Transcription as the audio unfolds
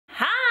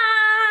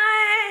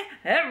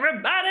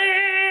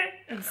everybody!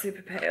 I'm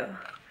super pale.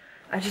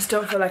 I just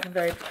don't feel like I'm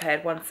very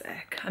prepared. One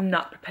sec. I'm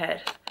not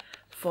prepared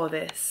for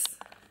this.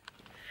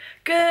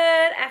 Good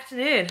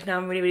afternoon. Now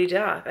I'm really, really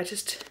dark. I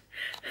just...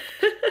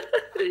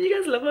 You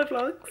guys love my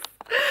vlogs.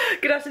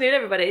 Good afternoon,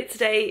 everybody.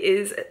 Today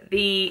is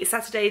the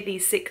Saturday, the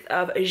 6th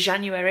of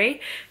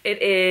January.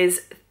 It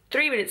is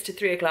 3 minutes to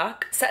 3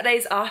 o'clock.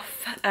 Saturdays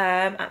off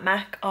at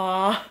Mac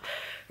are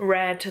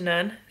rare to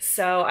none,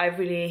 so I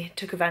really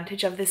took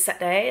advantage of this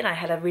Saturday and I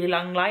had a really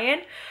long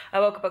lie-in. I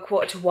woke up at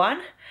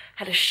 1:45,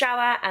 had a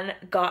shower and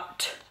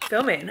got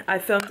filming. I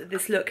filmed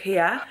this look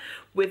here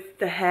with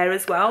the hair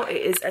as well. It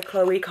is a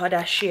Khloe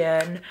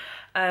Kardashian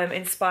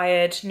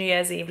inspired New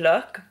Year's Eve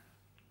look.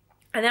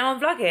 And now I'm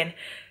vlogging.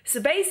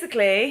 So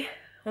basically,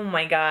 oh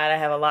my god, I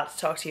have a lot to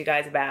talk to you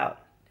guys about.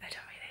 I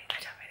don't really.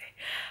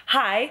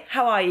 Hi,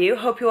 how are you?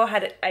 Hope you all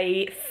had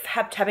a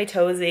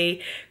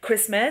tabby-tozy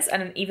Christmas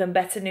and an even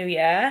better New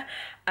Year.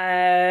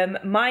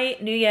 My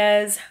New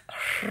Year's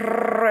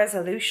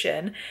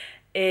resolution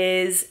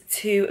is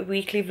to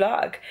weekly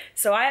vlog.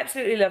 So I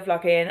absolutely love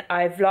vlogging.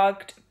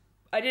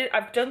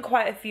 I've done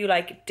quite a few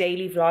like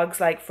daily vlogs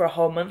like for a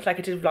whole month. Like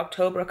I did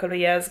Vlogtober a couple of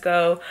years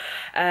ago.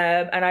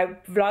 And I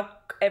vlog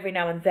every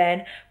now and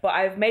then, but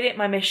I've made it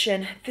my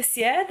mission this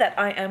year that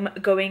I am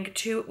going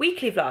to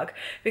weekly vlog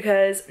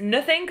because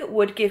nothing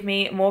would give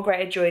me more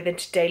greater joy than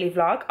to daily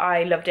vlog.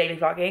 I love daily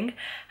vlogging.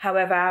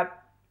 However,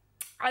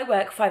 I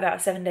work 5 out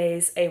of 7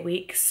 days a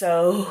week,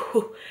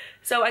 so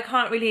I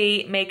can't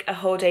really make a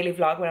whole daily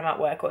vlog when I'm at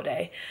work all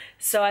day.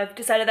 So I've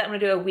decided that I'm gonna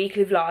do a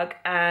weekly vlog,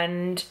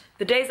 and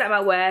the days that I'm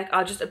at work,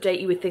 I'll just update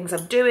you with things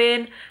I'm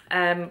doing,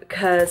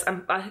 because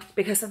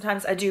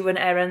sometimes I do run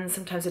errands,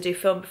 sometimes I do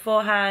film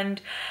beforehand,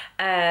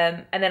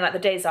 and then like the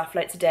days off,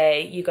 like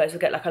today, you guys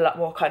will get like a lot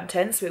more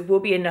content, so it will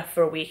be enough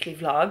for a weekly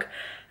vlog.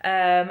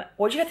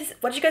 What do you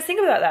guys think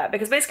about that?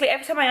 Because basically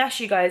every time I ask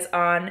you guys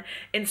on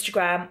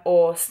Instagram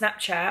or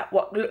Snapchat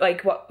what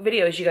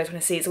videos you guys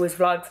want to see, it's always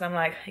vlogs, and I'm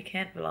like, I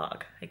can't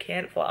vlog.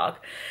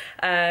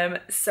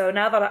 So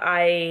now that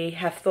I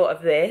have thought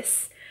of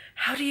this,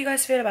 how do you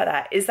guys feel about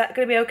that? Is that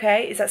going to be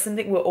okay? Is that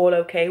something we're all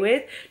okay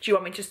with? Do you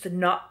want me just to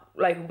not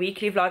like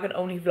weekly vlog and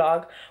only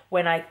vlog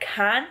when I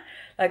can,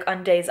 like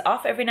on days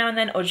off every now and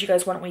then, or do you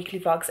guys want weekly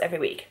vlogs every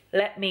week?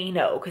 Let me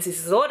know, because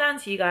this is all down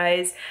to you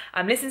guys.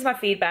 I'm listening to my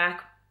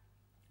feedback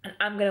and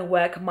I'm gonna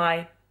work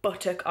my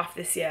buttock off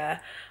this year,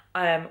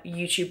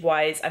 YouTube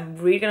wise. I'm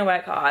really gonna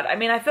work hard. I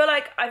mean, I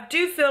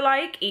do feel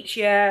like each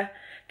year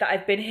that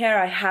I've been here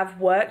I have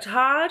worked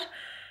hard,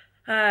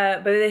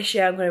 but this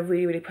year I'm gonna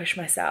really push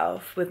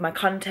myself with my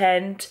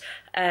content.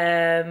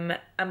 I'm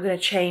gonna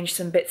change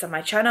some bits on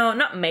my channel,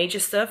 not major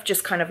stuff,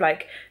 just kind of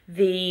like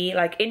the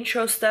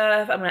intro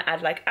stuff. I'm gonna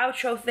add like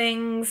outro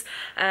things,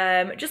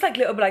 just like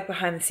little like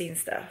behind the scenes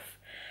stuff.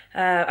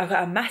 I've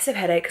got a massive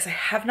headache because I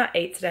have not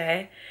ate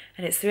today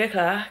and it's 3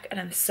 o'clock and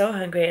I'm so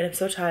hungry and I'm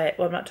so tired.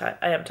 Well, I'm not tired.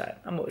 I am tired.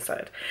 I'm always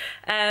tired.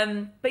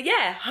 But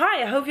yeah,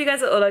 hi. I hope you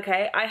guys are all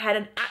okay. I had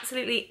an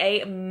absolutely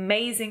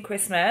amazing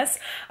Christmas.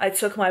 I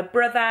took my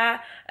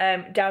brother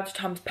down to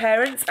Tom's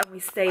parents and we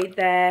stayed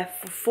there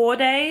for 4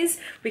 days.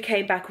 We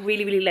came back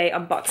really late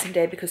on Boxing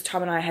Day because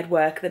Tom and I had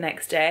work the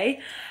next day.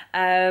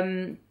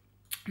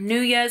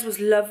 New Year's was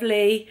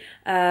lovely.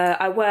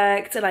 I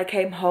worked and I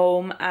came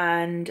home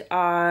and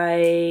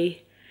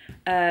I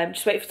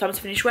just waited for Tom to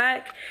finish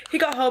work. He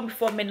got home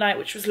before midnight,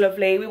 which was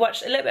lovely. We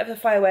watched a little bit of the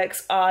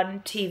fireworks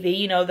on TV,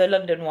 you know, the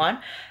London one.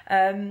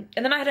 And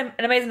then I had an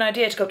amazing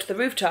idea to go to the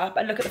rooftop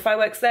and look at the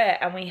fireworks there.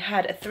 And we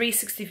had a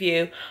 360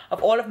 view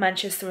of all of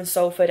Manchester and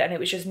Salford, and it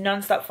was just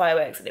non-stop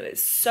fireworks. And it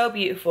was so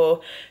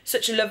beautiful.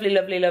 Such a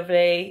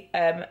lovely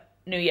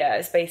New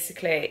Year's,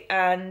 basically.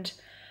 And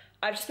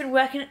I've just been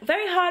working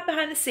very hard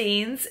behind the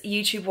scenes,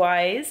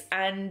 YouTube-wise,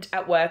 and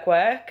at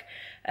work.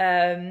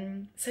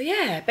 So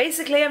yeah,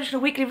 basically I'm just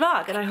gonna weekly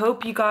vlog, and I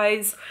hope you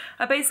guys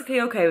are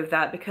basically okay with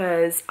that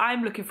because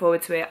I'm looking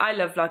forward to it. I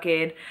love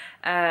vlogging,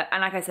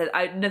 and like I said,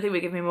 nothing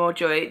would give me more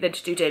joy than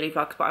to do daily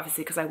vlogs, but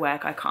obviously because I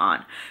work, I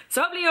can't. So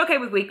hopefully you're okay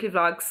with weekly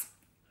vlogs.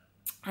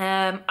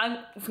 I'm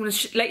going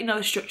to let you know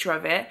the structure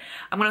of it.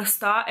 I'm going to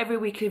start every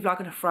weekly vlog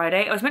on a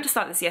Friday. I was meant to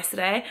start this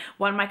yesterday.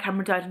 One, my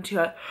camera died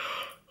into a...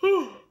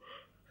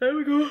 There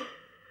we go.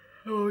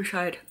 Oh, I'm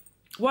tired.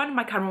 One,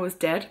 my camera was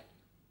dead.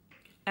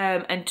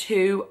 And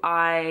two,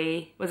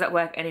 I was at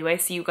work anyway,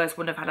 so you guys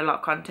wouldn't have had a lot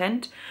of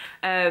content.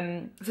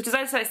 So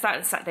decided to start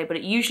on Saturday, but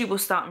it usually will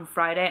start on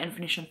Friday and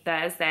finish on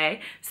Thursday.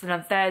 So then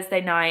on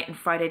Thursday night and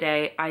Friday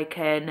day, I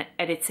can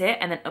edit it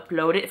and then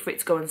upload it for it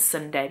to go on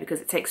Sunday,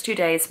 because it takes 2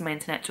 days for my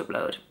internet to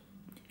upload.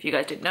 If you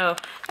guys didn't know,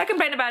 I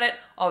complain about it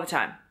all the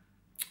time.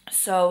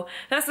 So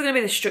that's going to be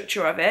the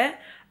structure of it.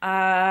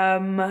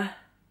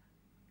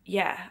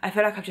 Yeah, I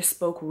feel like I've just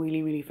spoke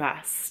really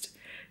fast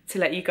to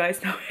let you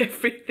guys know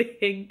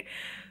everything.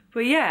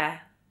 But yeah,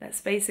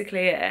 that's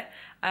basically it.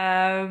 Do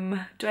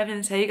I have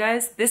anything to tell you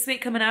guys? This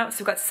week coming out, so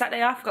we've got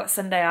Saturday off, we've got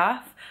Sunday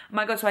off. I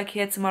might go to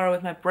IKEA tomorrow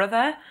with my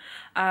brother.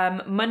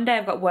 Monday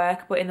I've got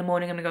work, but in the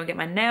morning I'm gonna go and get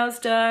my nails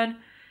done.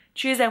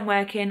 Tuesday I'm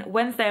working.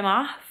 Wednesday I'm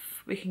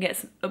off. We can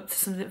get up to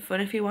something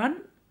fun if you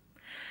want.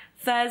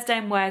 Thursday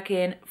I'm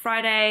working.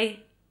 Friday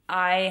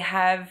I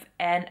have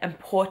an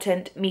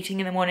important meeting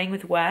in the morning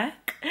with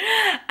work,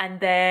 and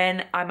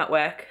then I'm at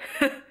work.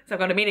 So I've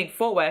got a meeting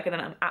for work and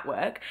then I'm at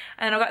work,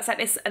 and then I've got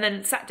Saturday, and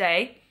then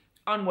Saturday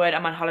onward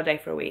I'm on holiday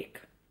for a week.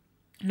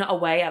 Not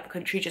away out the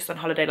country, just on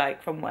holiday,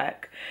 like from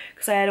work,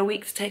 because I had a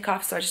week to take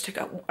off, so I just took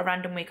a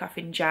random week off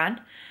in Jan.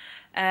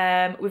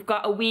 We've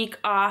got a week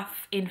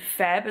off in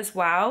Feb as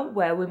well,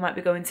 where we might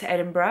be going to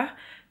Edinburgh,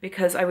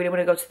 because I really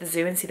want to go to the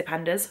zoo and see the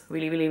pandas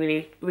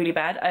really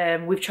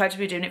bad. We've tried to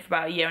be doing it for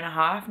about a year and a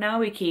half now.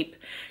 We keep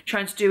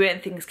trying to do it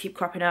and things keep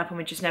cropping up and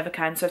we just never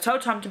can. So I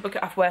told Tom to book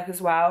it off work as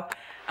well,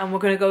 and we're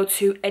going to go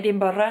to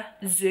Edinburgh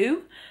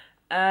Zoo.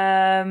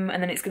 And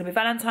then it's going to be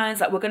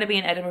Valentine's. Like, we're going to be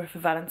in Edinburgh for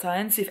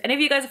Valentine's. So if any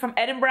of you guys are from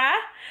Edinburgh,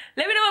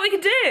 let me know what we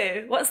can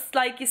do. What's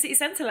like your city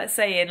centre, let's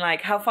say, in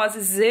like how far's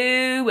the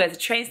zoo, where's the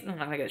train? I'm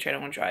not going to get a train, I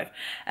want to drive.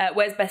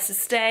 Where's best to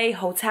stay,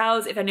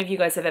 hotels. If any of you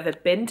guys have ever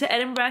been to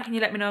Edinburgh, can you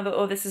let me know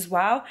all this as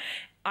well?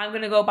 I'm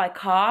going to go by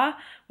car.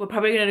 We're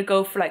probably going to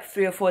go for like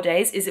 3 or 4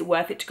 days. Is it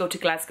worth it to go to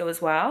Glasgow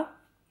as well?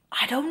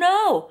 I don't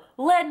know.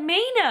 Let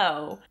me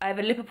know. I have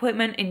a lip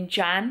appointment in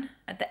Jan,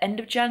 at the end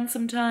of Jan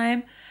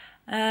sometime.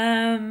 So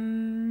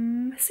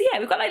yeah,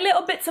 we've got like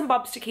little bits and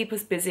bobs to keep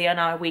us busy on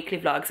our weekly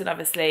vlogs, and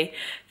obviously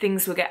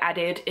things will get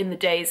added in the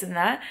days and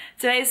that.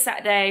 Today's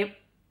Saturday,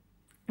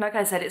 like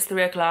I said, it's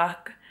 3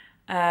 o'clock.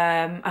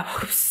 I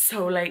woke up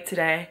so late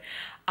today.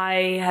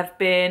 I have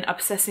been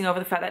obsessing over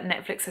the fact that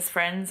Netflix has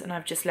Friends, and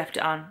I've just left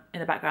it on in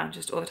the background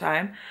just all the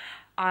time.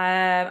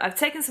 I've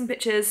taken some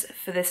pictures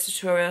for this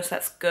tutorial, so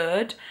that's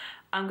good.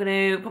 I'm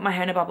gonna put my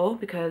hair in a bubble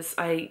because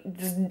I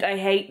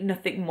hate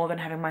nothing more than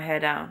having my hair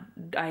down.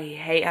 I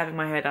hate having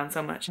my hair down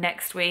so much.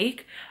 Next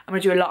week, I'm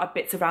gonna do a lot of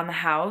bits around the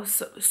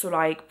house. So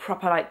like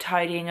proper like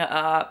tidying it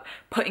up,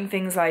 putting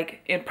things like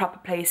in proper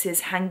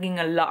places, hanging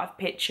a lot of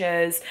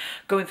pictures,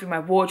 going through my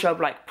wardrobe,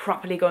 like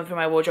properly going through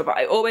my wardrobe.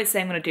 I always say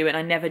I'm gonna do it and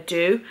I never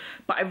do,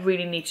 but I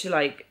really need to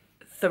like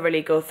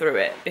thoroughly go through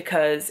it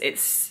because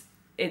it's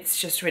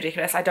just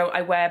ridiculous.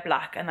 I wear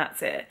black and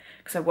that's it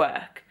because I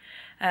work.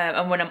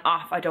 And when I'm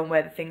off, I don't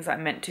wear the things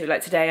I'm meant to.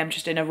 Like today, I'm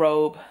just in a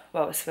robe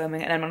while I was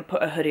filming, and I'm gonna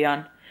put a hoodie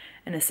on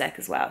in a sec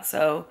as well.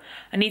 So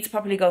I need to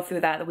properly go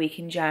through that the week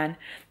in Jan.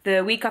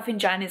 The week off in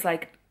Jan is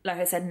like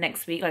I said,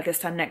 next week, like this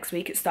time next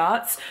week it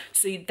starts.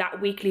 So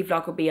that weekly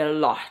vlog will be a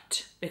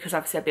lot because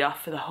obviously I'll be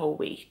off for the whole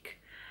week.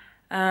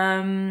 Yeah,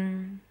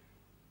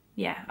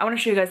 I want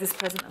to show you guys this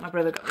present that my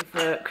brother got me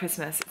for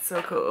Christmas. It's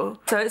so cool.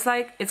 So it's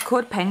like, it's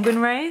called Penguin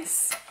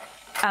Race,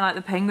 and like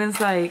the penguin's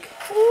like,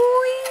 whee!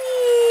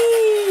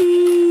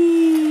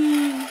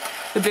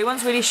 The blue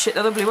one's really shit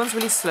though, the blue one's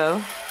really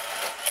slow.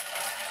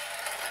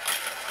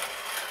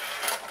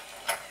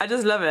 I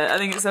just love it, I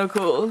think it's so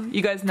cool.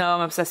 You guys know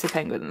I'm obsessed with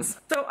penguins.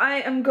 So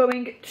I am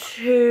going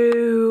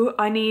to,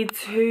 I need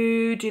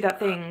to do that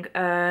thing,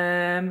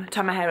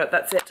 tie my hair up,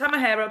 that's it. Tie my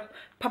hair up,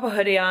 pop a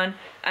hoodie on,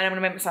 and I'm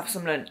gonna make myself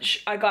some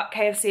lunch. I got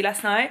KFC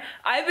last night.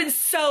 I've been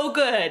so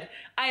good.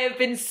 I have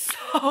been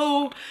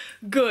so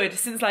good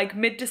since like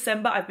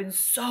mid-December. I've been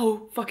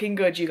so fucking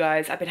good, you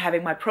guys. I've been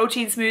having my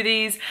protein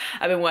smoothies,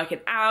 I've been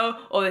working out,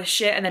 all this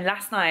shit, and then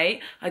last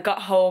night I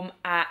got home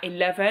at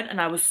 11 and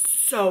I was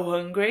so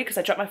hungry because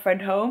I dropped my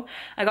friend home.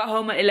 I got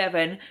home at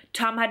 11,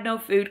 Tom had no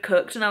food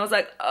cooked, and I was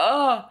like,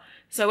 oh.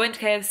 So I went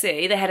to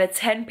KFC, they had a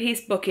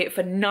 10-piece bucket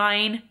for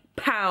 £9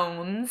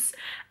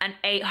 and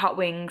 8 hot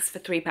wings for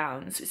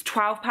 £3. It's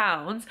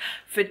 £12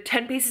 for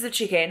 10 pieces of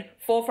chicken,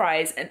 4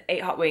 fries and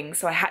 8 hot wings.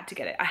 So I had to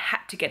get it. I had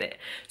to get it.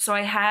 So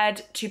I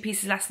had 2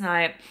 pieces last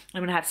night.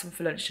 I'm gonna have some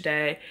for lunch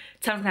today.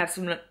 Tom's gonna have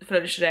some for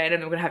lunch today, and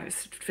then we're gonna have it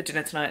for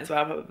dinner tonight as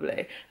well,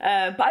 probably.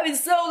 But I've been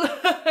so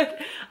good.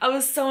 I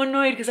was so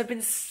annoyed because I've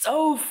been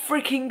so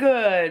freaking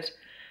good.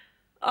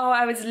 Oh,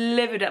 I was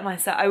livid at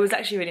myself. I was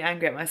actually really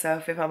angry at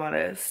myself, if I'm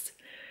honest.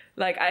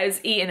 Like, I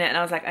was eating it and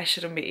I was like, I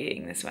shouldn't be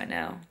eating this right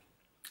now.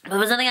 But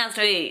there's nothing else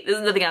to eat.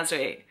 There's nothing else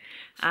to eat.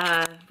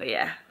 But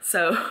yeah,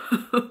 so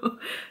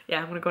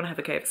yeah, I'm gonna go and have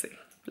a KFC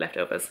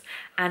leftovers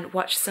and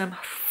watch some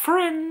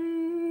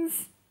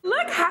Friends.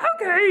 Look how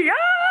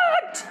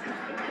cute!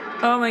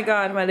 Oh my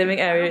god, my living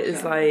area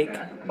is like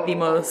the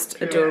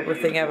most adorable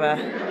thing ever.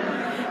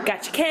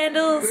 Got your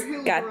candles,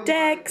 got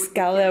decks,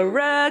 got a little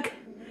rug,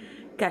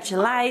 got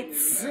your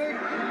lights,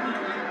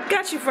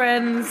 got your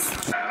Friends.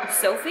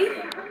 Sophie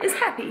is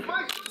happy.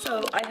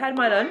 So I had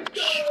my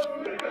lunch,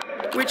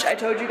 which I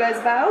told you guys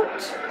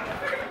about.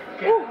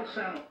 Ooh.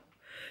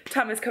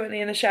 Tom is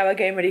currently in the shower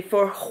getting ready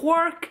for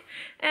work,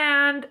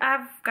 and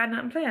I've got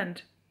nothing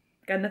planned.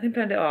 Got nothing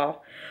planned at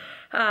all.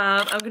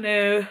 I'm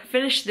gonna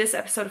finish this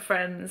episode of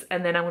Friends,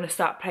 and then I'm gonna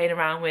start playing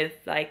around with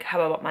like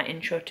how I want my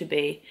intro to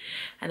be,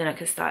 and then I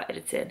can start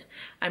editing.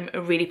 I'm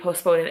really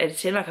postponing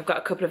editing. Like, I've got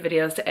a couple of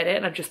videos to edit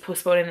and I'm just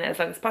postponing it as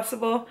long as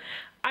possible.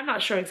 I'm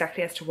not sure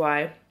exactly as to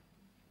why.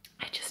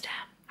 I just am.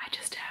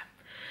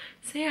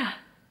 So yeah,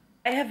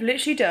 I have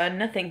literally done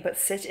nothing but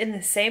sit in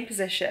the same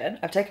position.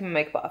 I've taken my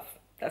makeup off.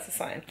 That's a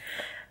sign.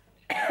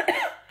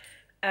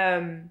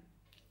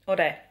 All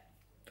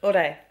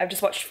day. I've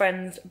just watched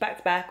Friends back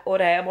to back all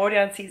day. I'm already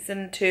on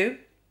season 2.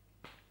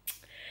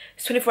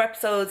 It's 24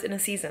 episodes in a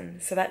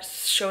season, so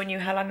that's showing you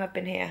how long I've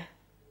been here.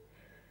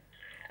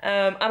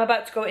 I'm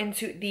about to go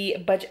into the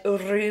budget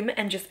room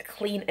and just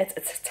clean it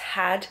a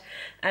tad,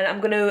 and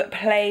I'm gonna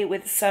play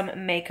with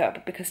some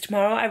makeup because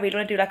tomorrow I really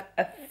want to do like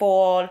a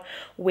fall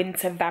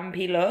winter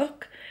vampy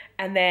look,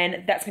 and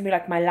then that's gonna be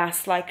like my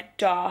last like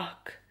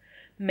dark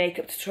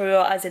makeup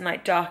tutorial, as in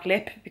like dark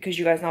lip, because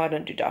you guys know I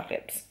don't do dark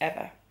lips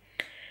ever.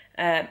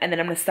 And then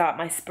I'm gonna start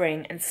my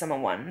spring and summer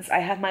ones.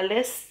 I have my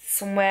list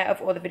somewhere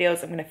of all the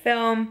videos I'm gonna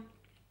film.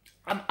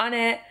 I'm on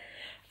it.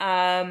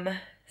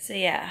 So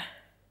yeah.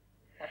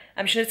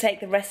 I'm just gonna take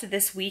the rest of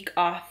this week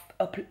off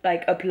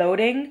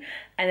uploading,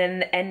 and then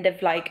the end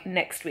of like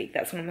next week,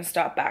 that's when I'm gonna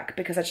start back,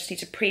 because I just need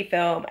to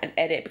pre-film and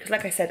edit, because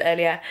like I said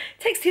earlier,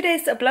 it takes 2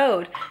 days to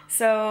upload.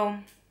 So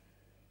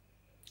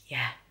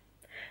yeah,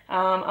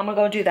 I'm gonna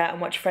go do that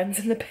and watch Friends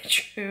in the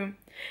bedroom.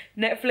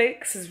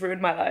 Netflix has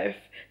ruined my life.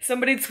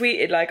 Somebody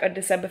tweeted like on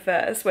December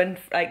 1st when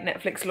like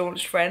Netflix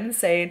launched Friends,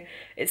 saying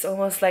it's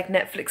almost like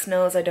Netflix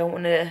knows I don't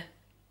wanna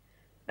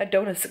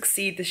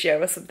succeed this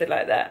year or something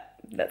like that.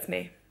 That's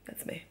me.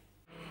 That's me.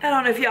 I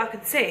don't know if y'all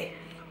can see,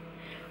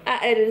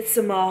 I added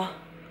some more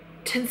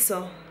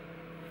tinsel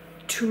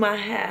to my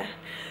hair.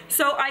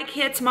 So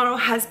IKEA tomorrow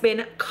has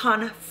been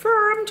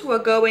confirmed. We're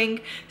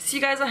going, so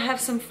you guys will have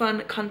some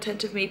fun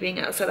content of me being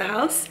outside the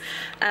house.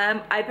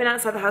 I've been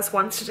outside the house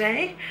once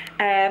today,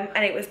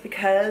 and it was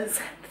because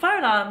the fire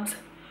alarms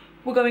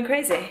were going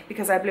crazy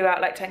because I blew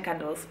out like 10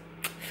 candles.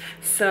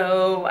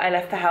 So I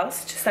left the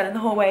house, just sat in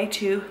the hallway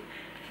to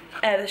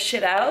air the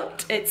shit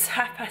out. It's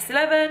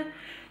 11:30.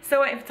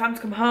 Still waiting for Tom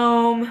to come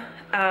home.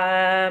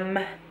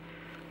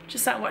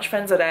 Just sat and watched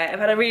Friends all day. I've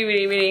had a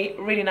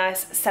really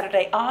nice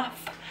Saturday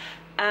off,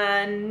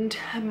 and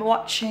I'm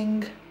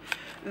watching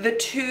the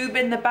tube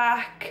in the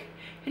back.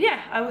 And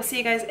yeah, I will see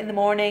you guys in the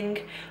morning.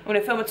 I'm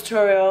gonna film a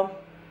tutorial,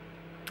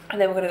 and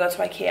then we're gonna go to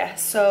IKEA.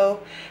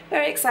 So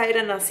very excited,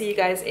 and I'll see you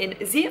guys in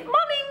the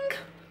morning.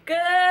 Good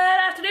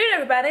afternoon,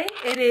 everybody.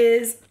 It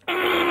is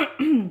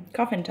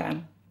coffin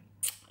time.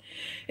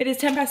 It is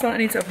 1:10. I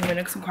need to open the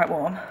window because I'm quite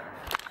warm.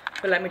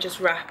 But let me just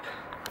wrap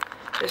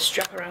this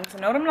strap around because I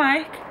know what I'm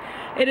like.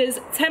 It is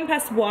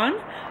 1:10.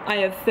 I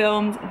have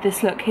filmed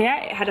this look here.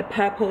 It had a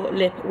purple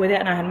lip with it,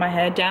 and I had my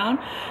hair down.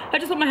 I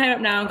just put my hair up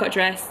now and got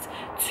dressed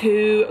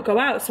to go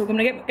out. So we're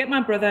gonna get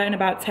my brother in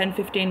about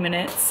 10-15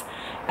 minutes.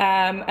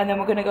 And then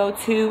we're gonna go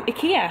to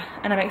IKEA,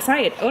 and I'm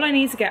excited. All I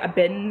need to get are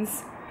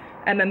bins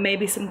and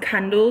maybe some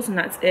candles, and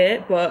that's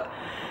it. But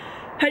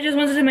I just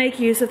wanted to make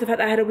use of the fact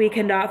that I had a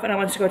weekend off and I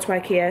wanted to go to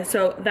IKEA.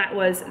 So that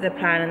was the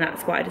plan, and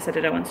that's what I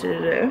decided I wanted to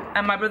do.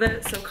 And my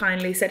brother so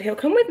kindly said he'll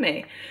come with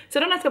me, so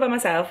I don't have to go by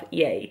myself.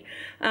 Yay.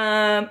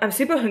 I'm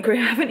super hungry.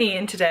 I haven't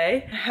eaten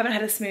today. I haven't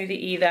had a smoothie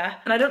either.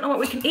 And I don't know what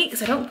we can eat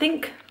because I don't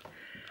think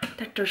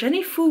that there's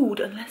any food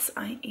unless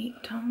I eat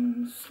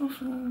Tom's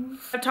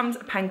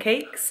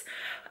pancakes.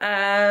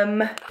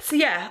 So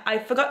yeah, I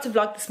forgot to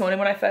vlog this morning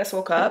when I first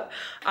woke up.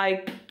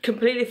 I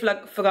completely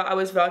forgot I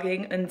was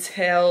vlogging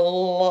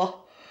until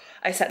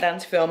I sat down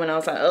to film, and I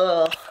was like,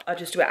 ugh, I'll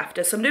just do it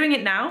after. So I'm doing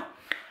it now.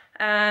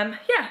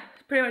 Yeah,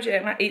 pretty much it.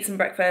 I'm gonna eat some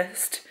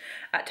breakfast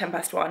at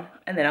 1:10,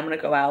 and then I'm gonna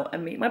go out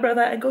and meet my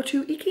brother and go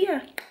to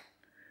IKEA.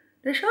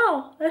 That's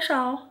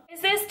all.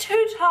 Is this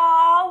too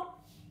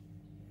tall?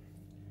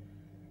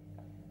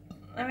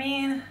 I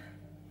mean,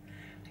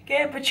 I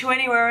can't put you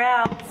anywhere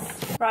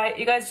else. Right,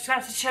 you guys just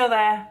have to chill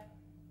there.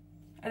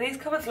 Are these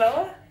cupboards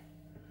lower?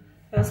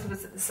 Those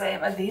cupboards are the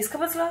same. Are these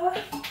cupboards lower?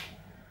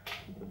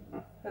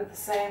 They're the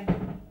same.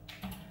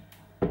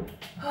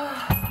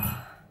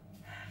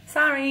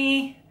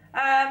 Sorry.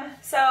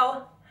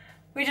 So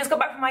we just got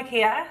back from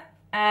IKEA,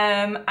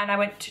 and I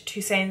went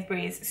to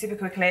Sainsbury's super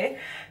quickly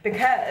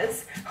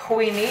because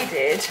we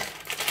needed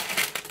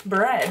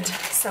bread.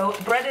 So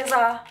bread is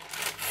our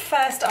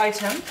first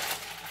item.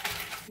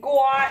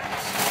 Got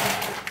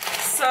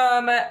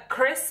some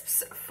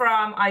crisps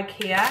from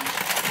IKEA.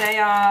 They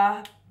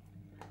are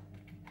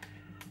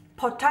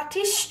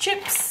patatas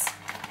chips.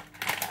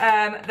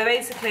 They're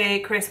basically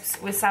crisps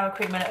with sour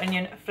cream and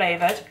onion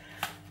flavoured.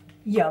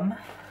 Yum.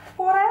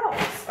 What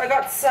else? I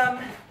got some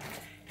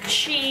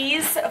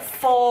cheese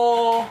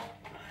for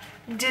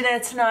dinner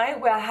tonight.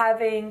 We're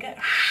having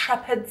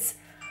shepherd's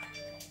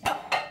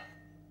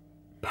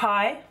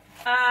pie.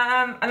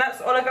 And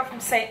that's all I got from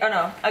oh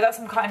no, I got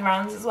some cotton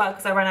rounds as well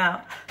because I ran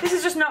out. This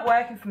is just not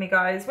working for me,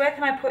 guys. Where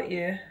can I put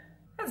you?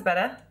 That's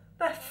better.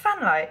 The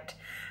fan light.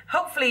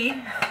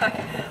 Hopefully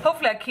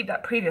I keep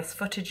that previous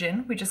footage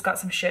in. We just got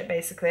some shit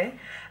basically.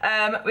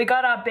 We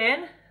got our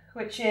bin,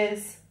 which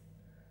is,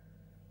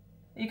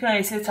 you can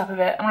only see the top of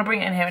it. I'm gonna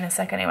bring it in here in a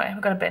sec anyway.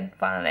 We've got a bin,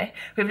 finally.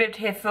 We've lived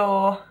here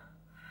for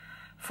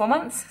 4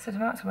 months.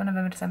 September, October,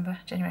 November, December,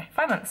 January.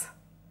 5 months.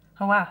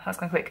 Oh wow, that's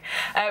gone quick.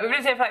 We've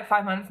lived here for like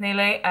 5 months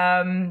nearly.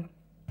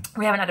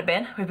 We haven't had a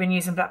bin. We've been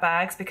using black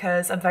bags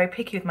because I'm very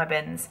picky with my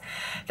bins.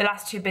 The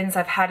last 2 bins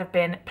I've had have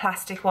been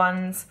plastic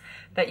ones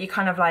that you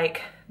kind of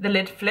like, the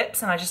lid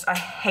flips, and I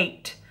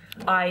hate.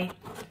 I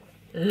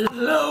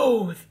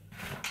loathe.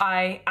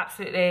 I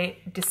absolutely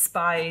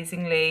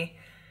despisingly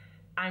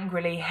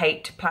angrily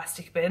hate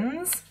plastic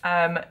bins.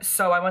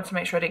 So I wanted to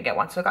make sure I didn't get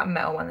one, so I got a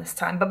metal one this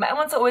time. But metal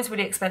ones are always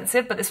really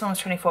expensive, but this one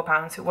was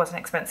 £24, so it wasn't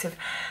expensive.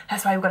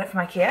 That's why we got it from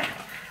IKEA.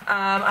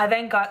 I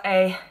then got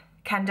a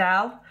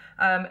candle.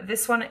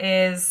 This one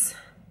is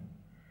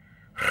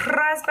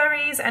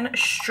raspberries and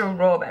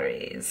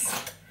strawberries,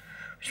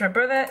 which my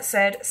brother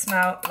said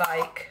smell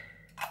like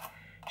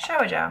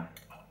shower gel,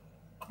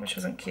 which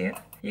wasn't cute.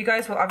 You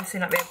guys will obviously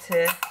not be able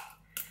to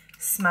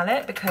smell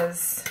it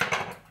because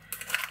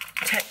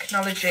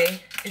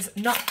technology is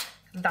not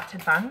that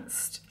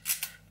advanced,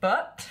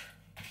 but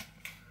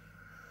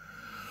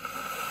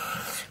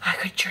I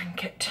could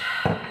drink it.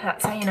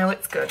 That's how you know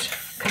it's good,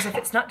 because if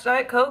it's not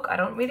Diet Coke, I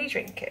don't really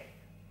drink it.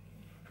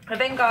 I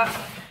then got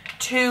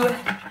 2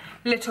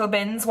 little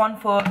bins, one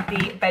for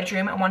the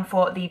bedroom and one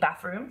for the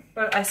bathroom.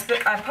 But I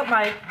put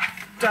my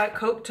Diet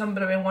Coke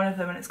tumbler in one of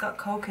them and it's got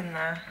Coke in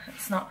there.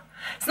 It's not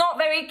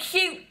very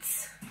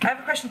cute. I have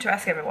a question to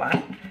ask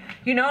everyone.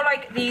 You know,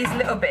 like these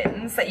little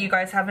bins that you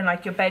guys have in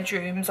like your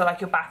bedrooms or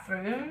like your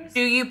bathrooms,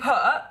 do you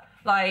put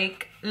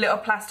like little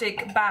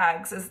plastic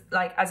bags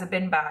as a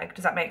bin bag?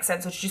 Does that make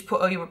sense? Or do you just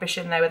put all your rubbish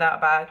in there without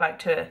a bag, like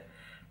to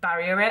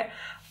barrier it?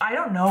 I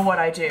don't know what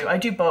I do. I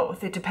do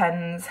both. It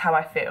depends how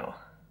I feel.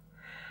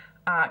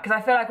 Because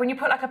I feel like when you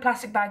put like a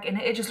plastic bag in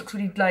it, it just looks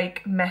really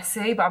like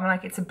messy, but I'm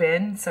like, it's a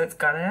bin, so it's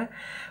gonna.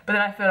 But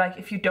then I feel like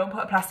if you don't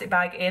put a plastic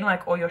bag in,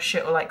 like all your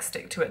shit will like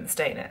stick to it and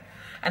stain it.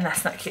 And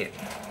that's not cute.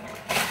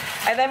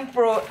 I then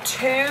brought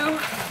 2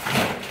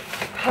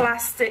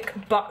 plastic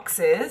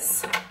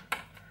boxes,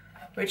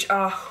 which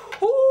are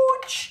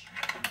huge.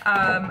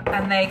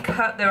 And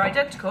they're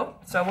identical,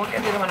 so I won't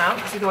get the other one out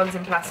because the other one's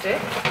in plastic.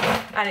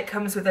 And it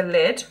comes with a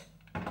lid,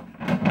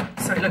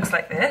 so it looks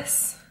like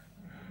this.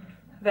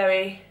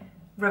 Very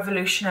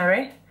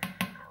revolutionary,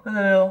 with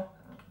a little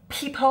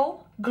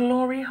peephole,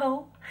 glory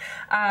hole.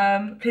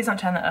 Please don't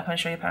turn that up and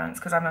show your parents,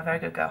 because I'm a very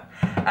good girl.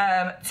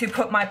 To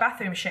put my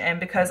bathroom shit in,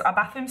 because our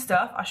bathroom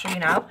stuff, I'll show you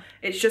now,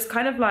 it's just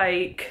kind of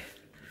like,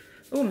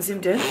 oh, I'm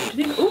zoomed in.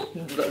 Oh,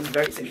 that was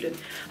very zoomed in.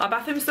 Our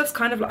bathroom stuff's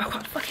kind of like, I've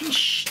got fucking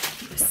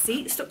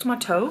seat stuck to my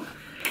toe.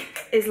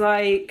 Is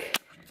like,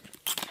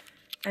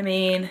 I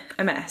mean,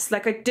 a mess.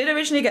 Like I did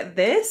originally get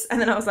this,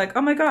 and then I was like,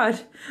 oh my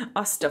God,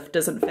 our stuff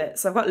doesn't fit.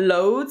 So I've got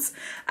loads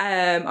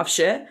of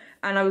shit,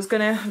 and I'm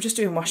just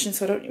doing washing,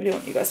 so I don't really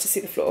want you guys to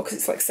see the floor because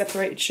it's like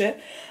separated shit.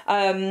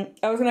 I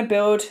was gonna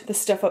build the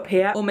stuff up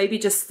here, or maybe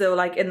just still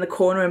like in the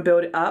corner and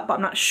build it up, but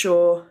I'm not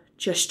sure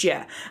just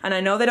yet. And I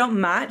know they don't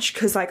match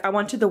because like I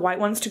wanted the white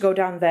ones to go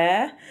down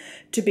there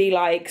to be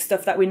like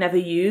stuff that we never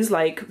use,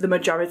 like the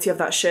majority of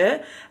that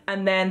shit,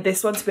 and then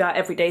this one to be our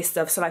everyday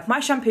stuff, so like my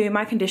shampoo,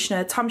 my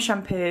conditioner, Tom's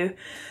shampoo,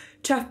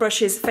 tough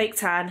brushes, fake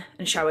tan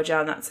and shower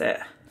gel, and that's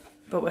it.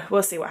 But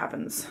we'll see what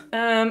happens.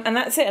 And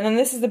that's it. And then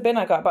this is the bin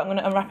I got, but I'm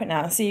gonna unwrap it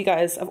now. See you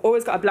guys, I've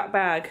always got a black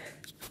bag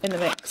in the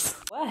mix.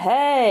 Well,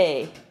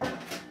 hey,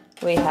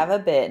 we have a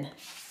bin.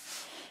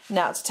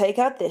 Now to take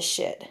out this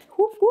shit.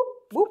 Whoop, whoop,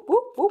 whoop,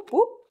 whoop, whoop,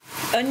 whoop.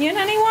 Onion,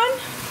 anyone?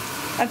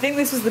 I think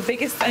this was the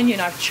biggest onion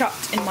I've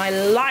chopped in my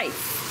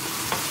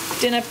life.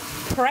 Dinner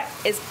prep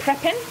is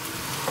prepping.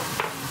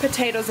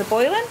 Potatoes are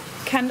boiling.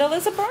 Candle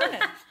is a burning.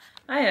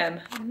 I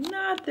am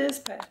not this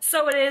bad.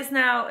 So it is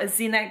now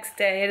the next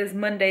day. It is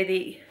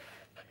Monday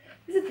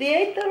is it the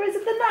 8th or is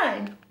it the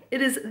 9th?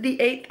 It is the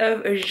 8th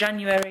of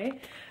January.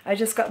 I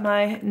just got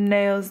my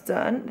nails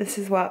done. This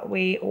is what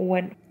we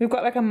went. We've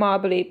got like a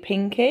marbly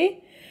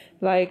pinky,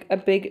 like a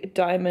big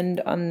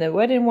diamond on the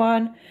wedding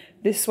one.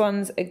 This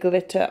one's a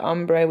glitter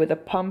ombre with a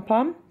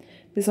pom-pom.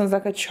 This one's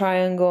like a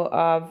triangle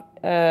of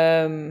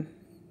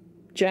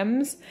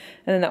gems.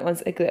 And then that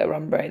one's a glitter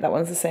ombre. That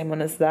one's the same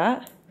one as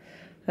that.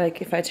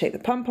 Like if I take the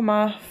pom-pom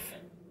off,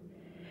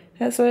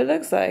 that's what it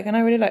looks like. And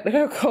I really like, look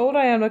how cold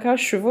I am, look how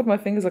shriveled my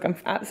fingers look. I'm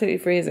absolutely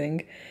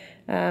freezing.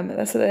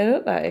 That's what they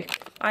look like.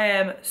 I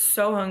am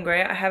so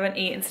hungry. I haven't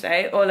eaten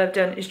today. All I've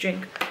done is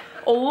drink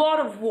a lot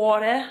of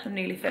water. I'm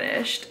nearly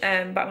finished, but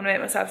I'm gonna make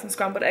myself some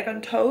scrambled egg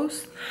on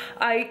toast.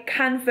 I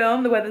can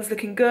film, the weather's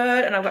looking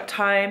good and I've got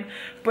time,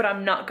 but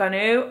I'm not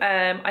gonna.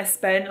 I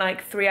spent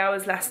like 3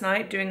 hours last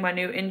night doing my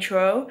new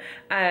intro,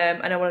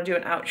 and I want to do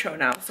an outro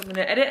now. So I'm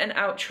gonna edit an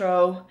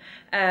outro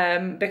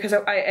because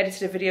I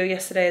edited a video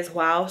yesterday as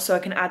well, so I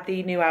can add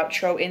the new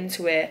outro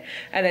into it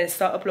and then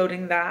start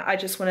uploading that. I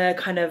just want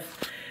to kind of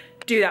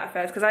do that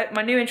first because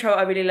my new intro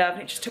I really love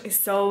and it just took me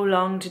so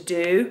long to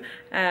do,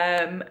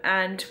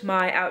 and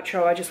my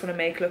outro I just want to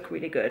make look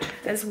really good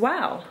as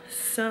well.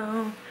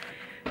 So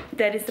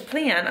that is the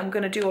plan. I'm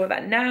gonna do all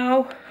that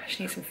now. I just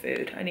need some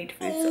food. I need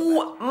food.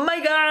 Oh my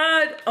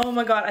god! Oh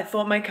my god! I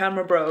thought my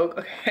camera broke.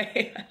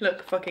 Okay, I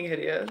look fucking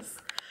hideous.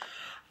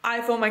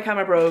 I thought my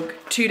camera broke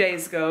 2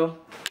 days ago.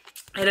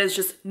 It has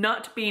just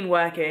not been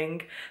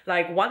working.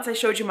 Like once I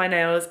showed you my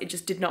nails, it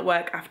just did not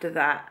work after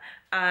that.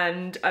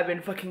 And I've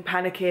been fucking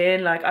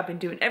panicking, like I've been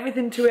doing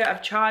everything to it.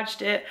 I've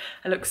charged it.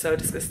 I look so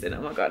disgusting.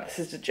 Oh my god, this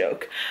is a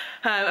joke.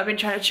 I've been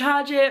trying to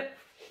charge it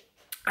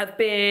I've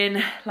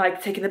been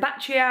like taking the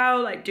battery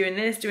out, like doing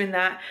this, doing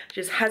that. It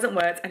just hasn't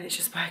worked and it's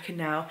just working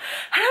now.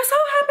 And I'm so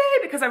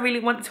happy because I really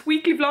want a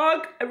weekly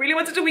vlog. I really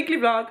wanted a weekly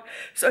vlog.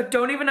 So I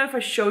don't even know if I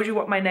showed you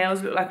what my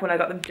nails look like when I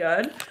got them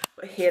done.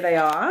 But here they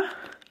are.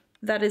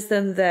 That is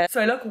them there. So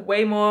I look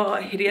way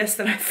more hideous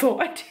than I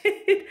thought I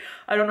did.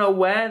 I don't know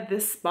where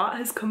this spot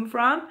has come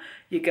from.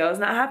 Your girl's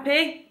not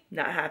happy?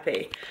 Not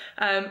happy.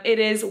 It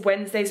is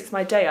Wednesdays, it's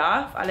my day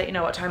off. I'll let you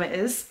know what time it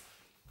is.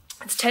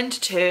 It's 10 to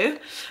 2.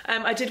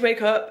 I did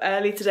wake up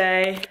early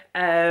today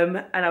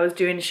and I was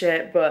doing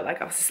shit, but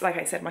like I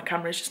said, my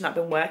camera's just not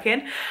been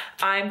working.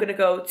 I'm gonna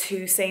go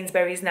to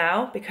Sainsbury's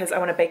now because I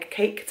want to bake a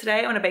cake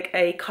today. I want to bake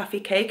a coffee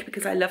cake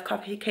because I love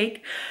coffee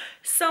cake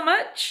so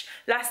much.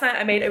 Last night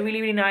I made a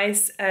really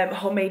nice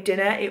homemade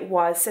dinner. It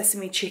was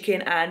sesame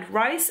chicken and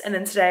rice, and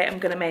then today I'm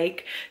gonna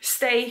make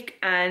steak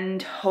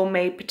and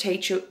homemade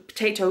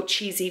potato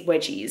cheesy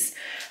wedgies.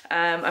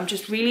 I'm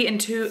just really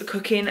into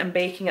cooking and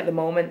baking at the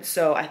moment,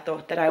 so I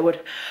thought that I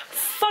would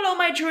follow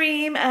my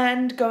dream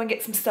and go and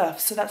get some stuff.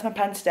 So that's my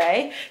plan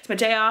today. It's my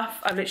day off.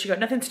 I've literally got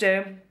nothing to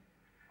do.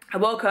 I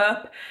woke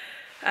up,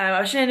 I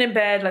was chilling in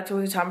bed, like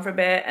talking to Tom for a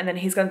bit, and then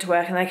he's gone to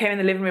work, and then I came in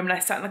the living room and I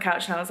sat on the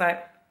couch and I was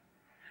like,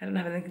 I don't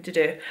have anything to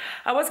do.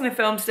 I was gonna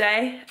film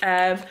today,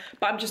 but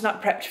I'm just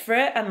not prepped for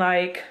it, and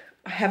like,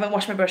 I haven't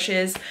washed my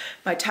brushes,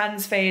 my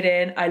tan's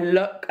fading, I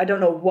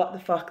don't know what the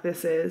fuck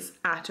this is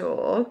at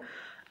all,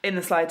 in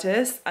the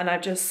slightest, and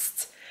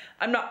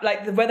I'm not,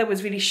 like, the weather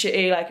was really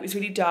shitty, like, it was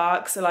really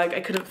dark, so like,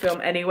 I couldn't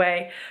film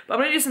anyway, but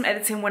I'm gonna do some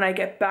editing when I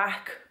get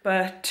back,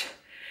 but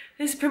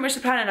this is pretty much the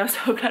plan, and I was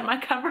so glad my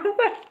camera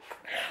worked.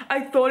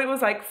 I thought it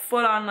was like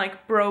full on,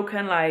 like,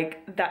 broken,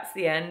 like, that's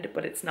the end,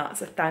 but it's not,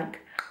 so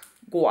thank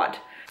God.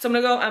 So I'm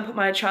gonna go and put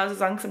my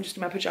trousers on because I'm just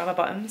in my pajama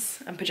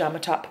bottoms and pajama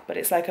top, but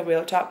it's like a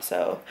real top,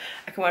 so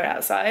I can wear it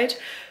outside.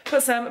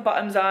 Put some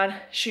bottoms on,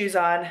 shoes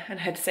on,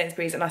 and head to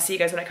Sainsbury's, and I'll see you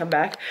guys when I come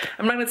back.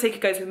 I'm not gonna take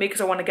you guys with me because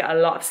I want to get a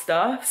lot of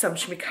stuff, so I'm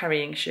just gonna be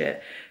carrying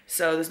shit.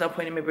 So there's no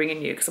point in me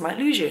bringing you because I might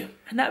lose you,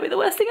 and that'd be the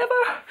worst thing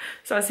ever.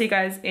 So I'll see you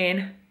guys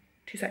in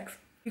 2 secs.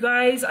 You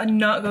guys are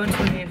not going to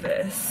believe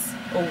this.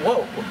 Oh,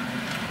 whoa.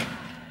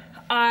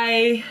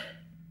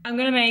 I'm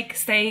gonna make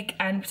steak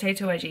and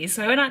potato wedgies.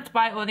 So I went out to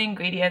buy all the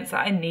ingredients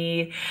that I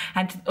need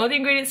and all the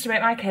ingredients to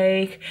make my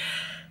cake.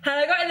 And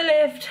I got in the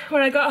lift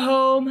when I got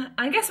home,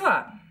 and guess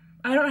what?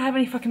 I don't have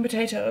any fucking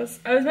potatoes.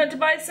 I was meant to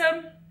buy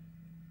some,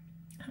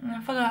 and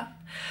I forgot.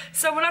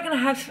 So we're not gonna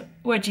have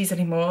wedgies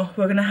anymore.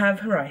 We're gonna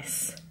have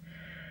rice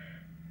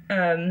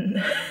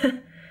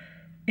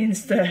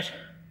instead.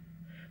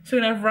 So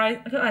we're gonna have rice.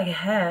 I look like a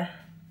hair.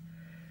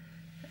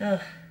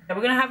 Ugh.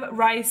 We're gonna have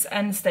rice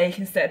and steak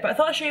instead, but I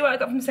thought I'd show you what I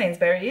got from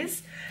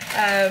Sainsbury's.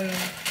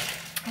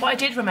 What I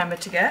did remember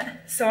to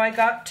get. So I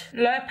got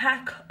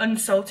Lurpak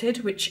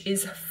unsalted, which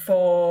is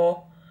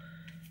for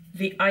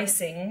the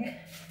icing,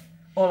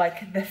 or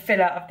like the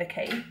filler of the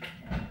cake.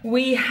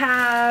 We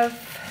have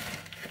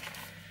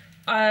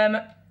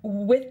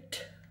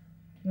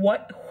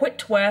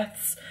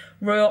Whitworth's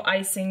royal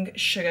icing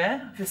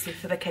sugar, obviously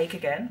for the cake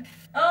again.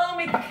 Oh,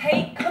 my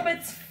cake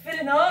cupboard's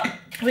filling up.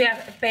 We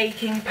have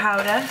baking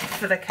powder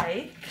for the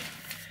cake.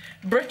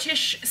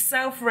 British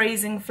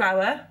self-raising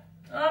flour.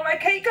 Oh, my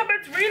cake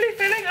cupboard's really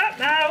filling up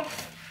now.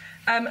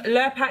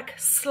 Lurpak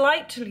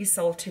slightly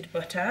salted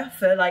butter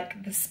for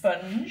like the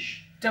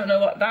sponge. Don't know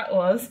what that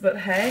was,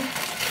 but hey.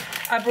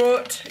 I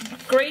brought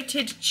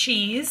grated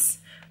cheese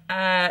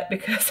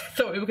because I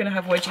thought we were gonna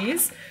have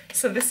wedgies.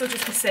 So this will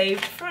just be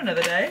saved for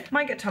another day.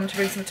 Might get Tom to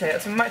bring some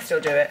potatoes, we might still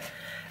do it.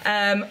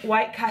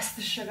 White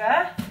caster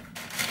sugar.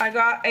 I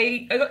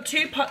got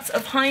 2 pots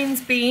of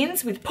Heinz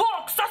beans with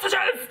pork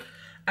sausages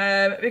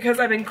because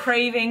I've been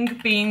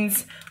craving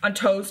beans on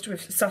toast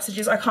with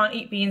sausages. I can't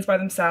eat beans by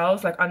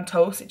themselves, like on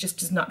toast. It just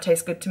does not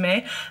taste good to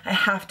me. I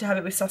have to have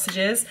it with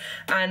sausages,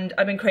 and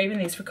I've been craving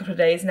these for a couple of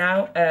days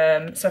now.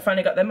 So I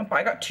finally got them, but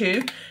I got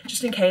 2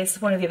 just in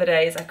case one of the other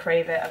days I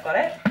crave it. I've got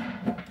it.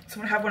 So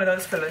I'm gonna have one of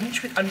those for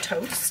lunch on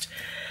toast.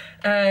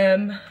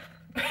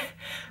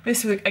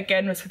 This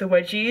again was for the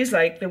wedgies.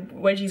 Like the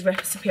wedgies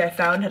recipe I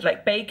found had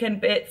like bacon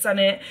bits on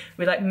it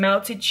with like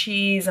melted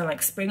cheese and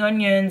like spring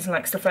onions and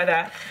like stuff like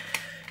that.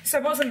 So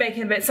I bought some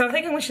bacon bits. So I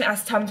think I'm just gonna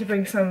ask Tom to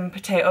bring some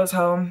potatoes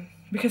home.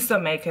 We can still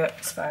make it,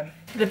 it's fine.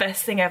 The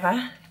best thing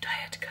ever,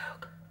 Diet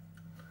Coke.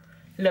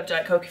 Love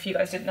Diet Coke if you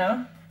guys didn't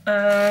know.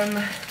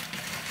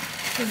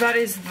 That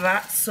is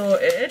that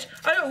sorted.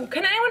 Oh,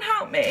 can anyone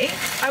help me?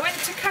 I went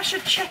to cash a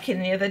check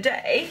in the other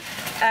day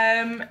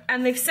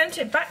and they've sent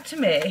it back to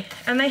me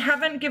and they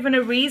haven't given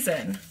a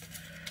reason.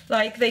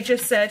 Like they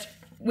just said,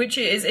 which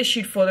it is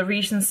issued for, the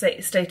reason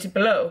stated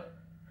below.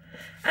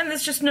 And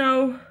there's just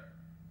no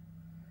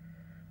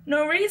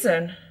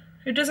reason.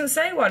 It doesn't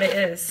say what it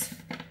is.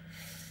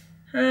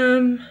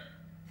 So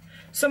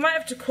I might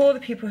have to call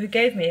the people who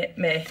gave me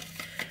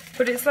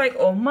but it's like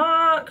all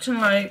marked and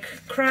like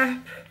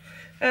crap.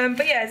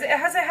 But yeah,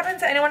 has it happened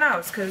to anyone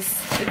else? Because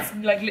it's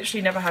like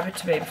literally never happened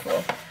to me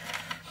before.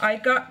 I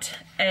got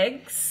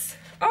eggs.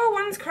 Oh,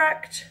 one's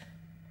cracked.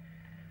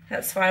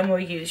 That's fine, we'll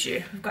use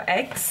you. We've got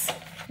eggs.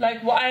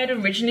 Like what I had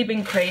originally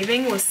been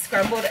craving was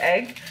scrambled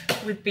egg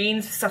with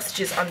beans,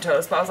 sausages on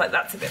toast, but I was like,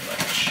 that's a bit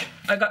much.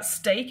 I got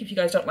steak, if you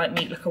guys don't like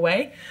meat, look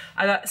away.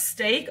 I got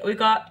steak, we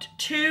got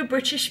 2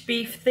 British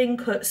beef thin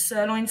cut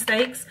sirloin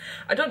steaks.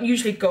 I don't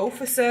usually go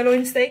for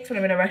sirloin steaks when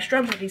I'm in a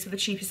restaurant, but these were the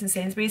cheapest in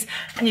Sainsbury's.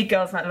 And you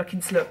girls might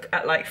looking to look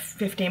at like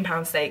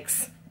 £15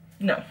 steaks.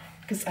 No,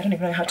 because I don't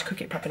even know how to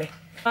cook it properly.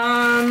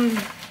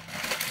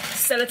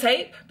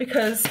 Sellotape,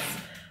 because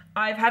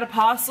I've had a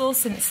parcel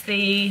since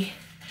the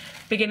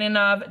beginning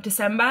of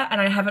December and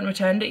I haven't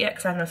returned it yet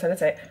because I have no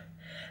sellotape.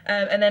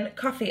 And then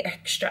coffee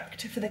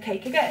extract for the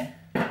cake again.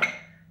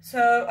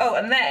 So, oh,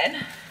 and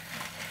then,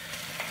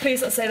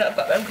 please don't say that I've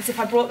got them, because if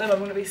I brought them, I'm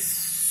going to be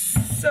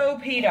so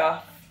peed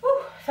off.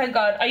 Whew, thank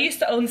God. I used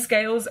to own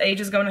scales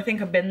ages ago and I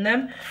think I've binned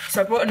them.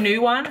 So I bought a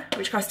new one,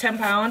 which cost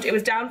 £10. It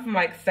was down from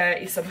like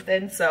 30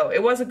 something, so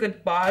it was a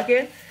good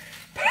bargain.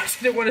 But I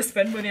didn't want to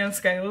spend money on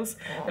scales.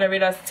 And I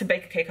realised to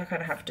bake a cake, I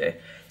kind of have to.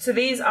 So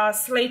these are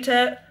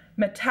Slater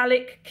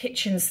metallic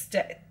kitchen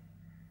scale.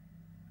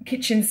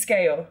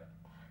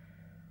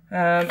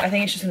 I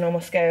think it's just a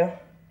normal scale.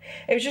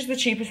 It was just the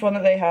cheapest one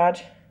that they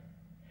had.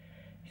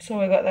 So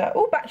we got that.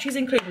 Oh, batteries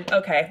included.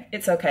 Okay,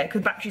 it's okay,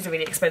 because batteries are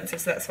really expensive,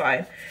 so that's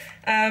fine.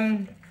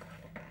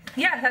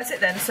 Yeah, that's it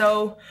then.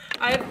 So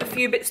I have a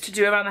few bits to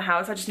do around the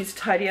house. I just need to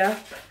tidy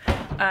up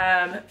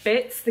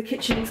bits. The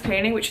kitchen is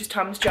cleaning, which is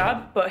Tom's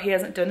job, but he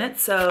hasn't done it,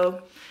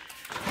 so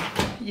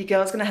your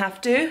girl's gonna have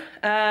to.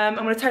 I'm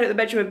gonna tidy up the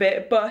bedroom a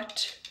bit,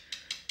 but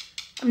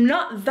I'm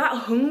not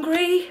that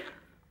hungry.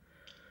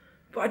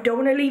 But I don't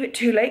want to leave it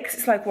too late, because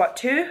it's like, what,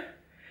 2?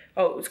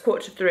 Oh, it's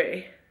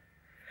 2:45.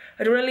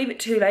 I don't want to leave it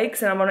too late,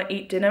 because then I want to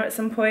eat dinner at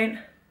some point.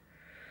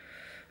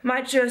 I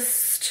might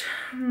just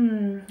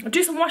I'll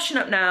do some washing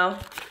up now,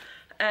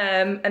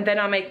 and then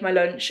I'll make my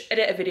lunch,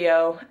 edit a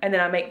video, and then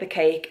I'll make the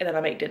cake, and then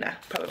I'll make dinner,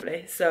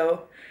 probably.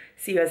 So,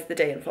 see you as the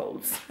day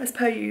unfolds, as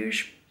per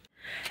usual.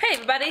 Hey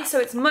everybody,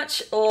 so it's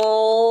much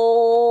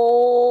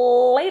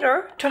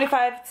later,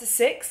 25 to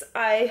 6.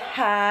 I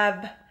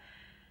have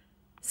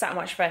sat and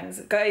watched Friends.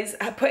 Guys,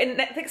 I put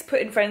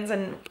in Friends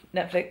on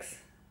Netflix.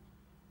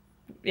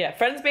 Yeah,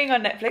 Friends being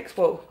on Netflix,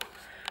 whoa.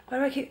 Why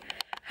do I keep...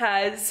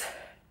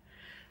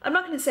 I'm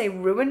not going to say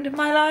ruined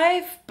my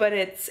life, but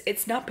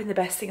it's not been the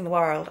best thing in the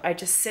world. I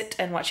just sit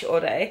and watch it all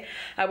day.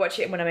 I watch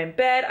it when I'm in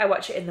bed. I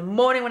watch it in the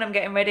morning when I'm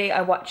getting ready.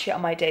 I watch it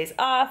on my days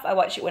off. I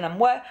watch it when I'm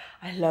work.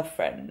 I love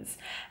Friends.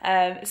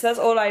 So that's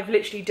all I've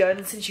literally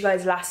done since you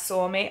guys last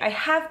saw me. I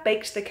have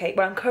baked the cake.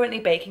 Well, I'm currently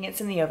baking.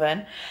 It's in the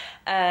oven.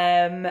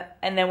 And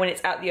then when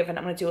it's out the oven,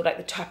 I'm going to do all like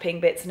the topping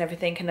bits and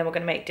everything, and then we're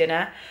going to make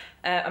dinner.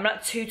 I'm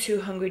not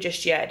too hungry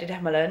just yet. I did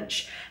have my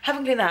lunch.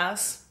 Haven't cleaned the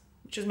house,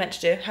 which I was meant to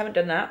do. Haven't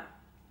done that.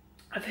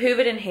 I've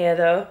hoovered in here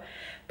though,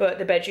 but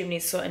the bedroom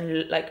needs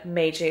something like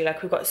major.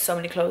 Like we've got so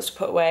many clothes to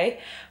put away.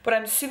 But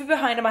I'm super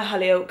behind on my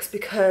Hollyoaks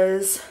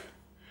because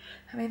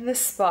I'm in this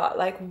spot.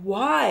 Like,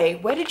 why?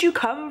 Where did you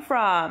come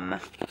from?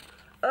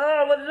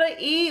 Oh, what did I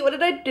eat? What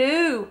did I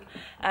do?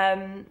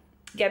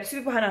 Yeah, I'm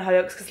super behind on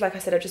Hollyoaks because, like I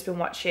said, I've just been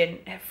watching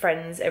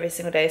Friends every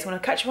single day. So I'm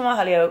going to catch up on my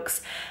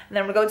Hollyoaks, and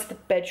then I'm going to go into the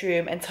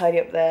bedroom and tidy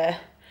up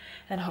there,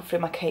 and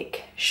hopefully my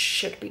cake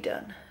should be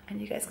done.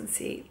 And you guys can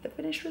see the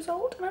finished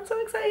result, and I'm so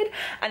excited.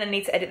 And I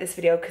need to edit this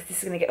video because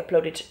this is going to get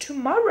uploaded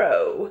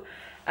tomorrow.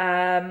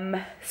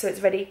 So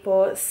it's ready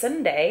for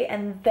Sunday,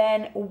 and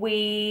then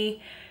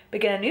we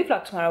begin a new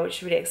vlog tomorrow, which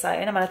is really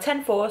exciting. I'm on a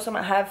 10-4, so I'm going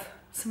to have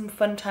some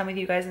fun time with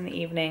you guys in the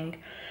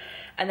evening.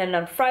 And then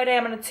on Friday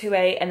I'm on a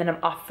 2-8, and then I'm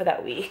off for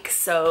that week.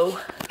 So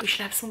we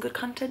should have some good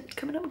content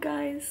coming up,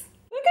 guys.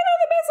 Look at all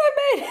the mess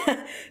I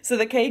made. So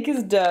the cake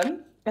is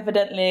done.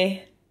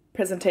 Evidently,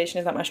 presentation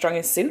is not my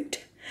strongest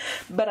suit.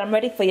 But I'm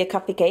ready for your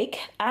coffee cake.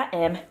 I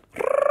am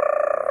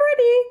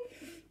ready.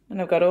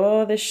 And I've got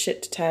all this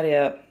shit to tidy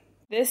up.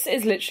 This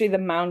is literally the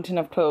mountain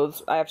of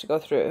clothes I have to go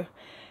through.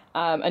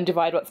 And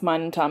divide what's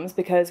mine and Tom's,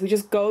 because we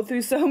just go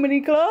through so many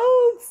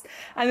clothes.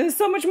 And there's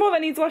so much more that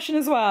needs washing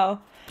as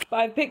well. But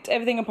I've picked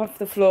everything up off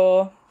the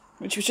floor,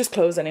 which was just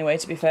clothes anyway,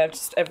 to be fair.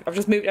 I've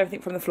just moved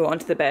everything from the floor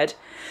onto the bed.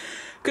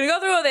 Gonna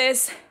go through all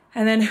this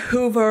and then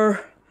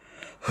hoover.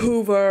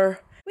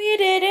 We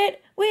did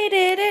it,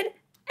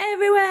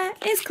 everywhere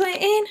is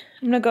clean.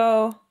 I'm gonna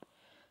go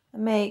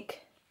and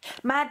make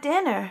my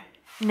dinner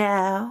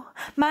now.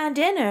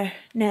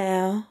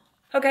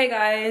 Okay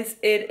guys,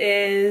 it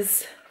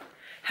is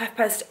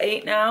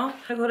 8:30 now.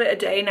 I called it a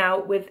day now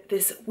with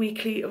this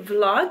weekly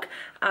vlog.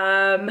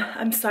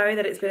 I'm sorry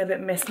that it's been a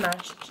bit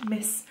mismatched,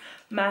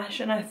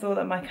 and I thought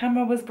that my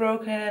camera was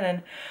broken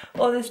and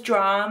all this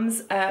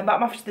drams. But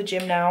I'm off to the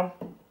gym now.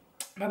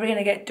 Probably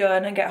gonna get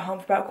done and get home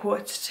for about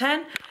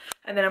 9:45,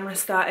 and then I'm gonna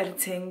start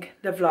editing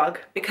the vlog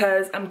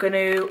because I'm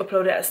gonna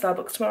upload it at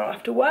Starbucks tomorrow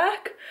after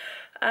work.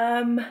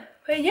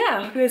 But yeah,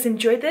 I hope you guys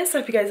enjoyed this. I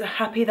hope you guys are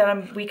happy that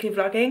I'm weekly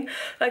vlogging.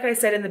 Like I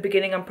said in the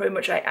beginning,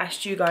 I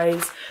asked you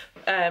guys,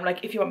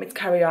 like, if you want me to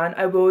carry on,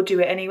 I will do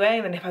it anyway.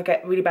 And then if I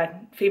get really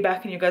bad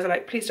feedback and you guys are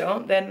like, please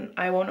don't, then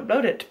I won't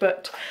upload it.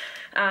 But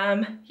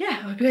Yeah, I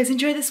hope you guys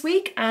enjoy this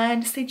week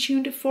and stay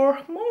tuned for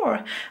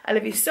more. I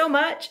love you so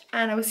much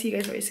and I will see you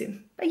guys very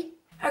soon. Bye.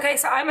 Okay,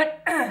 so I'm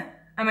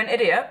an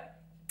idiot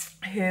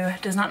who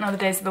does not know the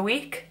days of the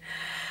week.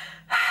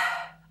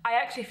 I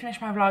actually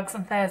finish my vlogs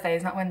on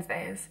Thursdays, not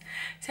Wednesdays.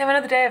 So you have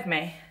another day of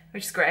me,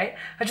 which is great.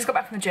 I just got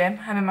back from the gym.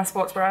 I'm in my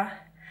sports bra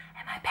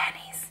and my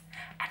panties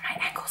and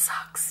my ankle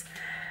socks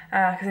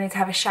because I need to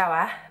have a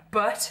shower.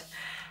 But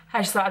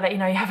I just thought I'd let you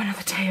know you have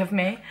another day of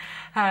me.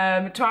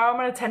 Tomorrow I'm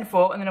on a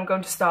 10-4 and then I'm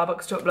going to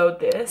Starbucks to upload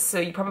this, so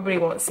you probably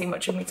won't see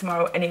much of me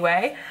tomorrow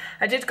anyway.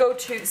 I did go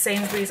to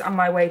Sainsbury's on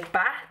my way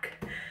back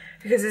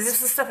because this is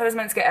the stuff I was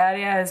meant to get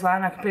earlier as well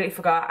and I completely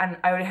forgot, and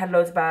I already had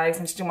loads of bags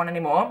and just didn't want any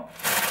more.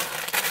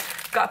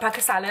 Got a pack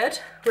of salad,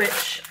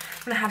 which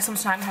I'm gonna have some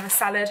tonight and have a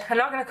salad. I'm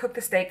not gonna cook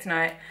the steak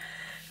tonight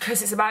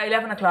because it's about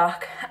 11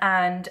 o'clock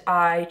and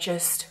I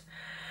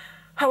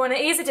want to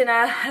eat a dinner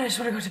and I just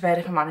want to go to bed,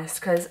 if I'm honest,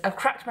 because I've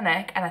cracked my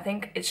neck and I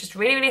think it's just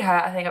really, really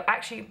hurt. I think I've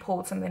actually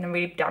pulled something and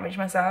really damaged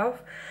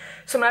myself.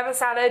 So I'm gonna have a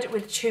salad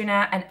with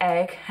tuna and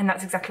egg, and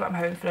that's exactly what I'm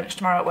having for lunch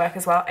tomorrow at work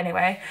as well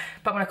anyway.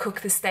 But I'm gonna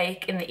cook the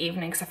steak in the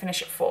evening because I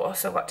finish at 4,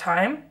 so I've got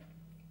time.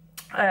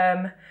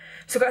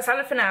 So I've got a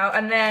salad for now,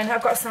 and then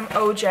I've got some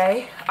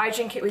OJ. I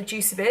drink it with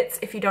Juicy Bits.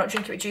 If you don't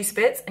drink it with Juicy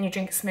Bits and you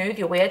drink it smooth,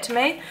 you're weird to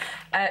me.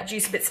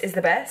 Juicy Bits is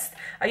the best.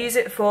 I use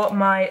it for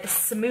my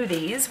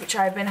smoothies, which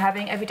I've been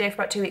having every day for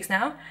about 2 weeks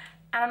now,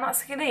 and I'm not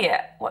sick of it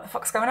yet. What the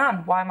fuck's going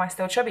on? Why am I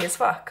still chubby as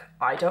fuck?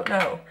 I don't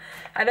know.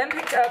 I then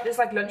picked up this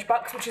like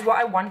lunchbox, which is what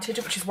I wanted,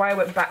 which is why I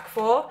went back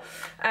for.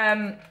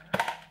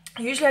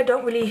 Usually I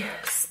don't really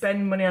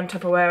spend money on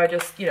Tupperware. I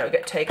just, you know,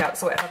 get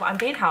takeouts or whatever, but I'm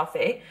being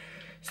healthy.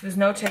 So there's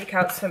no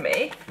takeouts for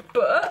me,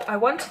 but I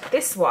wanted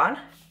this one.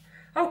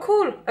 Oh,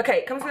 cool. Okay,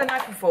 it comes with a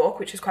knife and fork,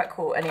 which is quite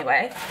cool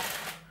anyway.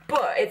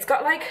 But it's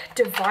got like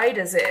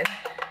dividers in,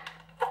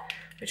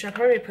 which I'll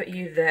probably put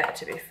you there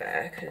to be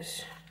fair,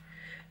 because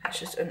that's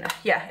just,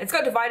 yeah, it's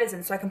got dividers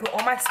in, so I can put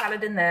all my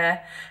salad in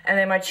there and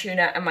then my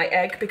tuna and my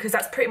egg, because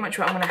that's pretty much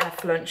what I'm gonna have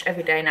for lunch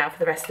every day now for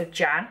the rest of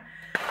Jan.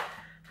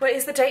 What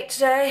is the date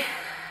today?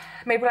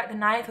 Maybe like the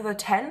 9th or the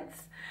 10th.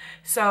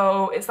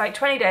 So it's like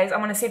 20 days. I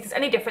want to see if there's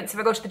any difference if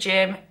I go to the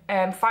gym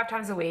 5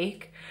 times a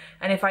week,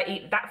 and if I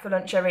eat that for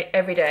lunch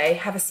every day,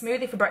 have a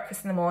smoothie for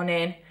breakfast in the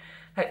morning,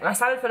 like my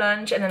salad for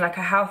lunch, and then like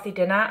a healthy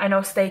dinner. I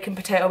know steak and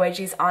potato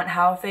wedgies aren't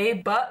healthy,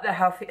 but they're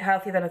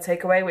healthier than a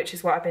takeaway, which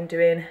is what I've been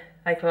doing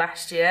like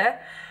last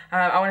year.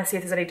 I want to see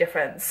if there's any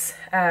difference,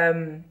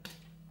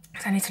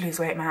 because I need to lose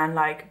weight, man,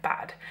 like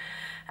bad.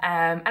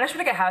 And I just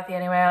want to get healthy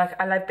anyway.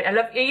 Like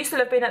I used to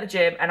love being at the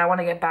gym, and I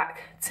want to get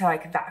back to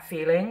like that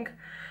feeling.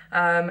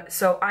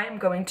 So I am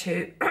going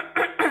to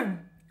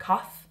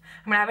cough.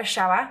 I'm gonna have a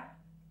shower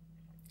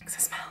because I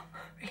smell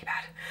really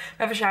bad.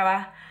 I have a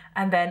shower,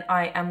 and then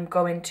I am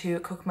going to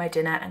cook my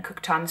dinner and cook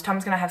Tom's.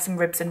 Tom's gonna have some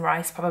ribs and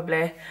rice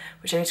probably,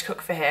 which I need to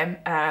cook for him.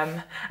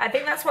 I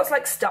think that's what's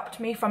like stopped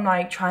me from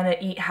like trying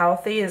to eat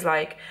healthy, is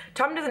like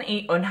Tom doesn't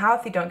eat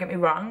unhealthy, don't get me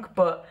wrong,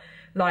 but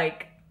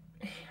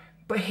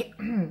he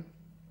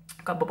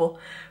got bubble,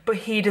 but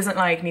he doesn't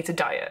like need to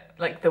diet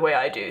like the way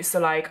I do.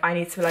 So like I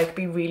need to like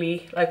be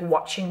really like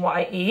watching what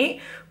I eat,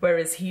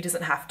 whereas he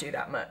doesn't have to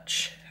that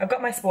much. I've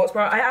got my sports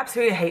bra. I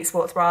absolutely hate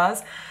sports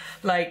bras.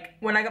 Like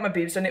when I got my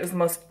boobs done, it was the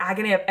most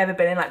agony I've ever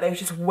been in. Like they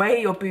just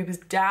weigh your boobs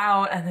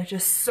down and they're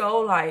just so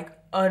like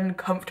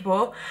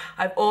uncomfortable.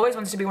 I've always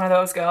wanted to be one of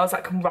those girls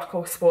that can rock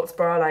a sports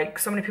bra. Like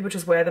so many people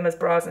just wear them as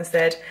bras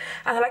instead,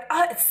 and they're like,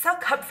 oh, it's so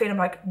comfy, and I'm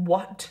like,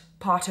 what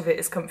part of it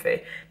is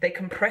comfy? They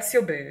compress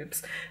your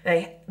boobs,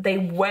 they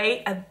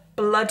weigh a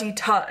bloody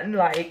ton.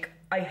 Like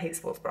I hate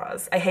sports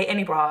bras. I hate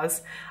any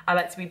bras. I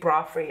like to be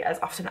bra free as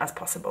often as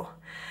possible.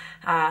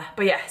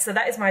 But yeah, so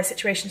that is my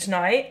situation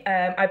tonight.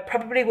 I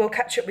probably will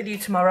catch up with you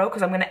tomorrow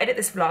because I'm going to edit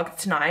this vlog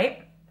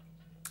tonight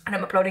and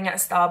I'm uploading at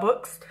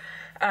Starbucks.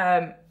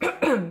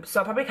 So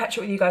I'll probably catch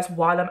up with you guys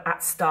while I'm at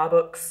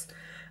Starbucks,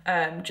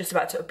 just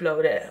about to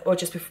upload it, or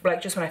just before,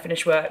 like just when I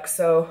finish work.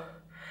 So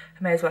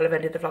I may as well have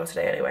ended the vlog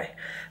today anyway.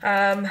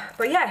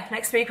 But yeah,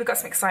 next week we've got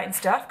some exciting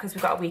stuff because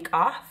we've got a week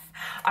off.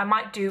 I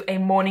might do a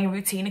morning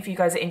routine if you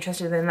guys are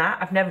interested in that.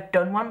 I've never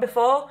done one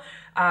before,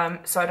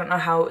 so I don't know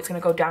how it's going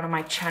to go down on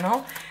my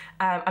channel.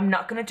 I'm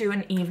not going to do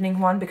an evening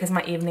one because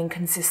my evening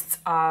consists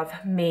of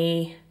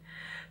me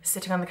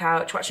sitting on the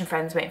couch, watching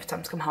Friends, waiting for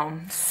Tom to come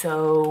home.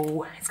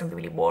 So it's going to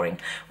be really boring.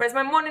 Whereas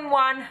my morning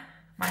one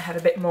might have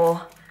a bit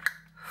more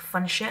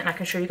fun shit, and I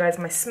can show you guys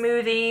my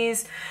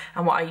smoothies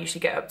and what I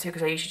usually get up to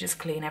because I usually just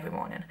clean every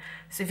morning.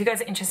 So if you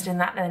guys are interested in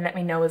that, then let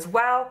me know as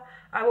well.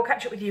 I will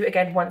catch up with you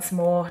again once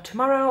more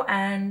tomorrow,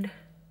 and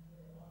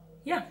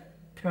yeah,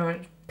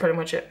 pretty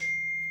much it.